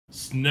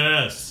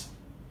SNES,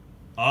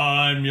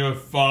 I'm your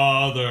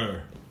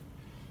father.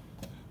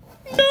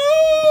 No!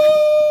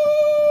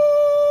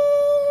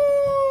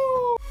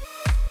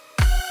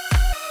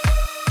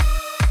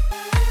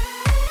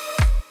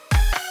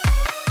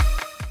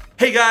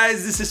 Hey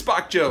guys, this is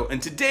SpockJoe,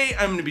 and today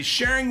I'm going to be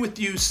sharing with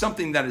you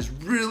something that is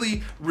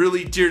really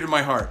dear to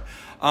my heart.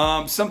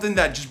 Something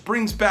that just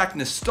brings back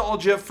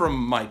nostalgia from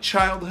my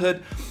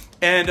childhood.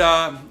 And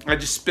I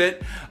just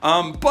spit.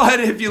 But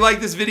if you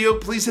like this video,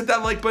 please hit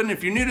that like button.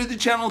 If you're new to the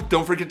channel,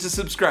 don't forget to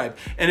subscribe.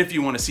 And if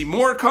you want to see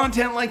more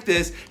content like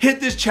this, hit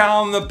this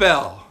channel and the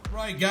bell.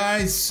 Right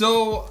guys,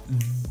 so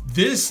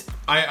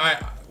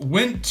I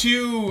went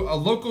to a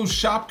local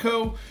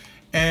ShopKo,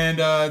 and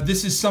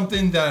this is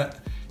something that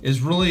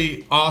is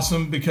really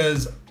awesome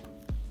because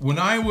when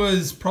I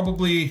was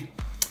probably,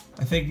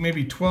 I think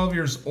maybe 12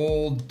 years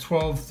old,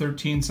 12,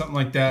 13, something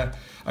like that,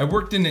 I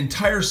worked an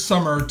entire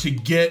summer to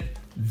get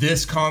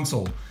this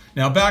console.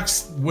 Now back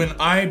when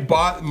I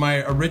bought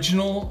my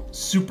original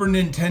Super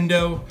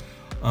Nintendo,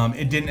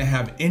 it didn't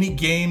have any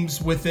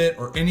games with it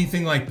or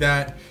anything like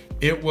that.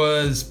 It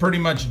was pretty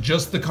much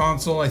just the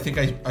console. I think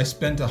I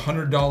spent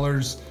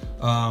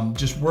 $100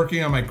 just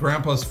working on my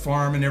grandpa's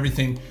farm and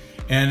everything.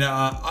 And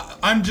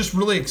I'm just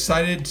really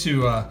excited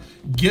to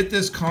get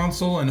this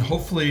console and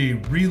hopefully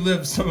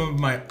relive some of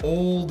my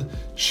old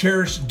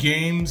cherished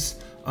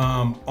games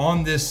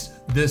on this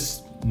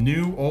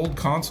new old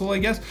console, I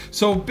guess.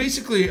 So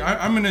basically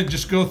I'm gonna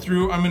just go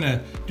through, I'm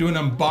gonna do an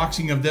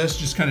unboxing of this,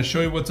 just kind of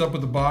show you what's up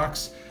with the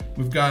box.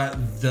 We've got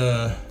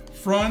the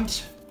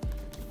front,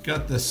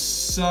 got the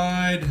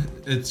side.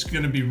 It's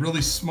gonna be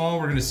really small.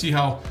 We're gonna see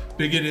how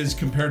big it is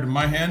compared to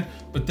my hand.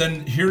 But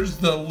then here's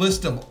the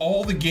list of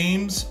all the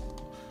games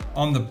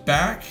on the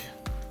back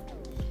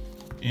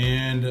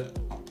and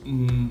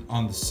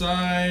on the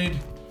side.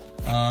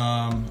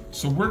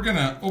 So we're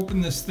gonna open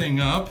this thing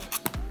up.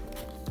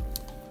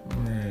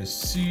 We're gonna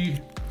see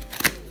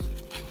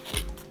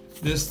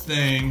this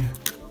thing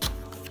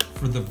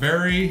for the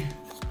very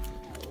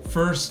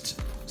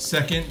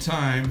second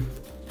time.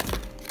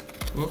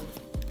 Whoop.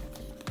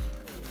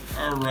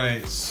 All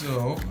right,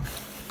 so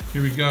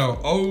here we go.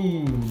 Oh,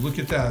 look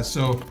at that.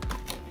 So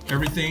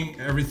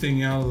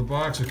everything out of the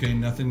box. Okay,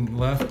 nothing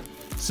left.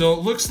 So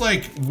it looks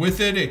like with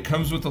it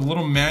comes with a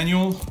little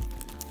manual.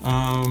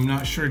 I'm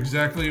not sure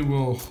exactly.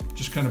 We'll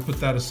just kind of put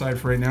that aside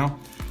for right now.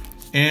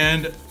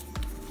 And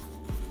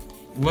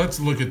let's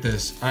look at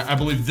this. I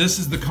believe this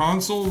is the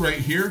console right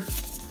here.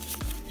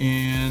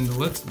 And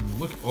let's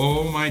look.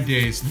 Oh my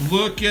days.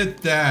 Look at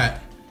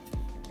that.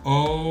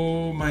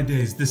 Oh my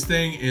days. This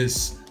thing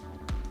is,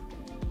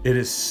 it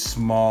is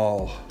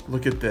small.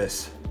 Look at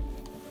this.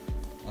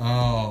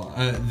 Oh,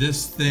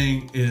 this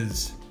thing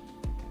is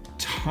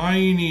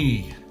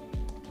tiny.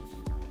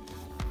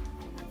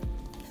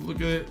 Look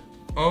at it.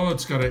 Oh,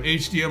 it's got an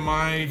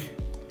HDMI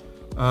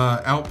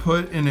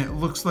output, and it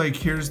looks like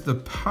here's the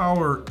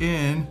power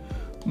in.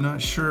 I'm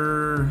not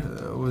sure,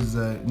 was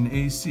that an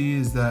AC?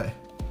 Is that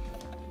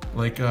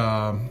like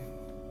an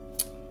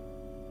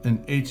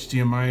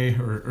HDMI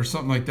or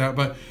something like that?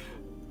 But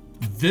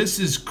this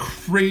is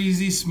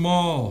crazy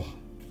small.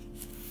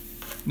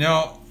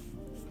 Now,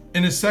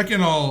 in a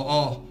second,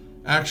 I'll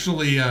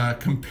actually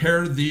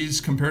compare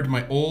these compared to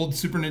my old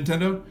Super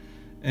Nintendo,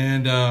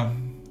 and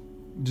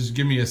just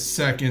give me a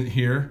second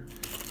here.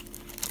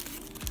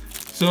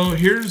 So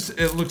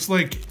it looks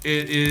like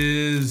it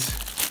is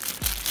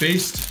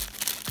based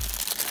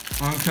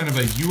on kind of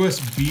a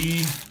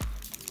USB.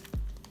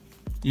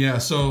 Yeah,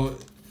 so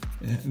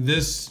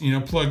this,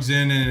 plugs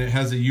in and it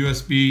has a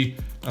USB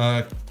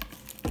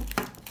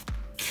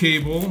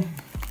cable.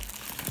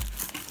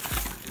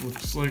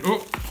 Looks like,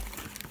 oh,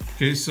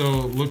 okay, so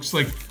looks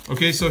like,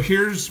 okay, so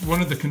here's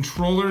one of the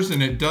controllers,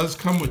 and it does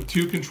come with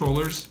two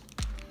controllers.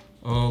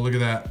 Oh, look at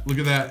that. Look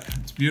at that.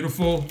 It's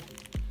beautiful.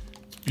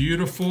 It's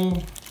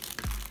beautiful.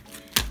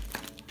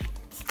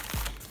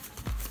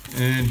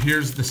 And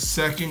here's the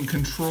second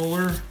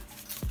controller.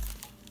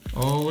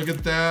 Oh, look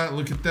at that.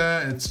 Look at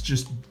that. It's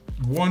just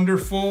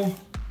wonderful.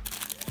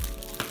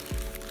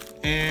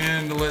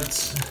 And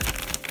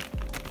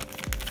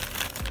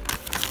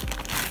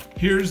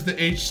here's the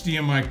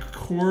HDMI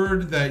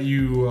cord that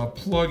you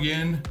plug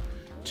in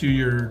to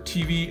your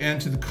TV and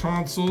to the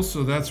console.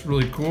 So that's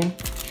really cool.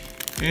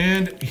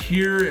 And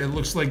here it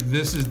looks like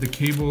this is the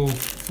cable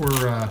for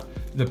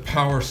the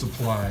power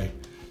supply.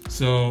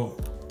 So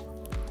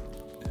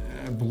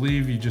I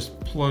believe you just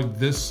plug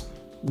this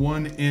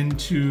one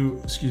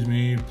into,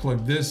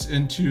 plug this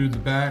into the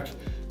back,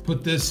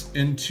 put this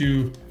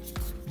into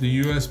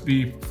the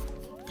USB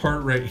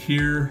part right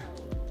here,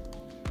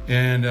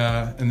 and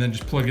then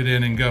just plug it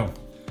in and go.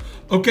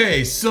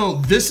 Okay, so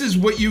this is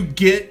what you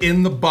get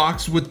in the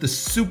box with the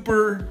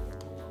Super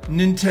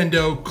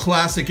Nintendo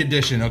Classic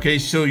Edition. Okay,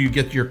 so you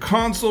get your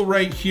console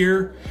right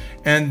here,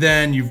 and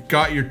then you've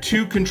got your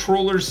two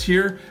controllers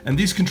here, and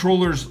these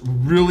controllers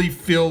really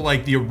feel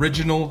like the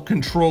original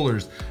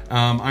controllers.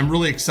 I'm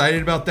really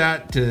excited about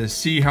that, to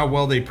see how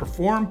well they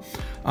perform.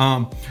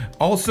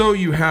 Also,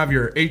 you have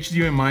your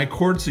HDMI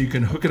cord, so you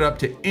can hook it up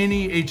to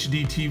any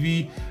HD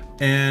TV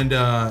and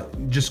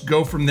just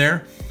go from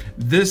there.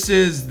 This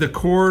is the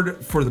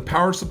cord for the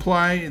power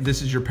supply.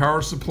 This is your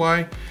power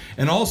supply.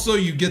 And also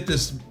you get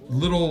this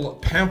little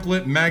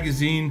pamphlet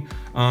magazine.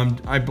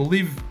 I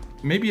believe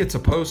maybe it's a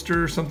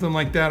poster or something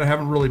like that. I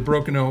haven't really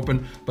broken it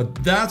open, but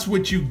that's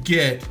what you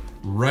get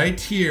right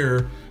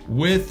here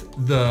with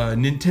the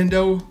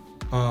Nintendo,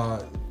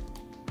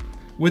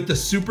 with the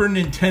Super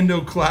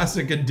Nintendo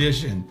Classic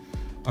Edition.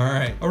 All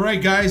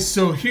right guys,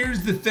 so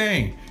here's the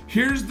thing.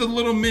 Here's the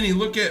little mini.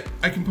 Look at,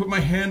 I can put my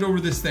hand over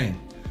this thing.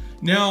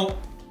 Now,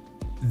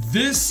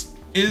 this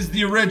is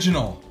the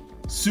original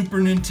Super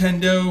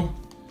Nintendo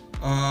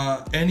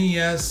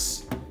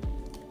NES,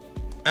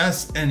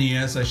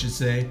 SNES I should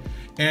say,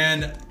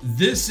 and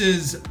this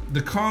is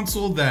the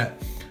console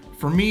that,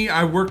 for me,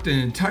 I worked an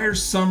entire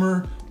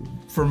summer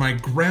for my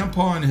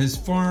grandpa on his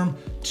farm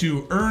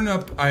to earn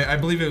up, I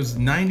believe it was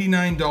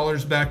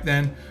 $99 back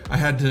then. I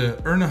had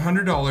to earn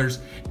 $100,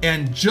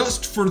 and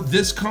just for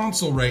this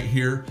console right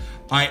here,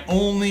 I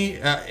only,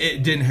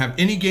 it didn't have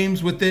any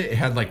games with it. It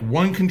had like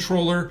one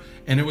controller,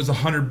 and it was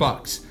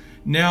 $100.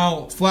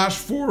 Now, flash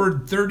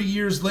forward 30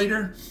 years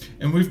later,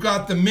 and we've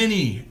got the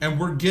mini, and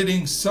we're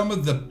getting some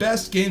of the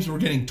best games. We're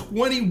getting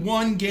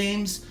 21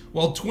 games,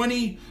 well,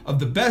 20 of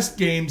the best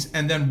games,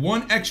 and then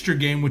one extra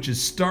game, which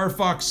is Star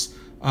Fox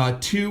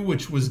 2,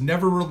 which was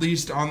never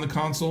released on the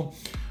console.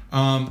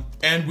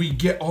 And we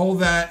get all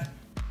that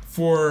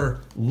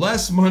for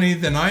less money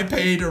than I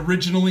paid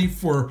originally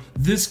for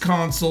this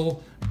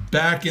console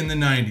back in the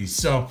 90s.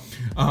 So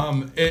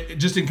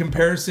just in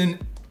comparison,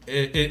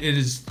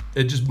 it's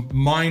just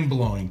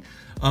mind-blowing.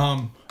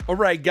 All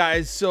right,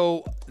 guys,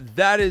 so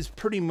that is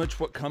pretty much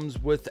what comes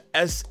with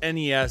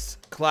SNES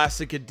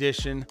Classic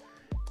Edition.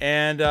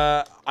 And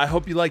I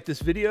hope you liked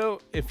this video.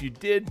 If you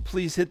did,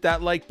 please hit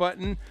that like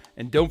button,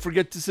 and don't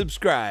forget to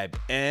subscribe,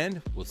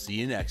 and we'll see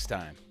you next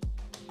time.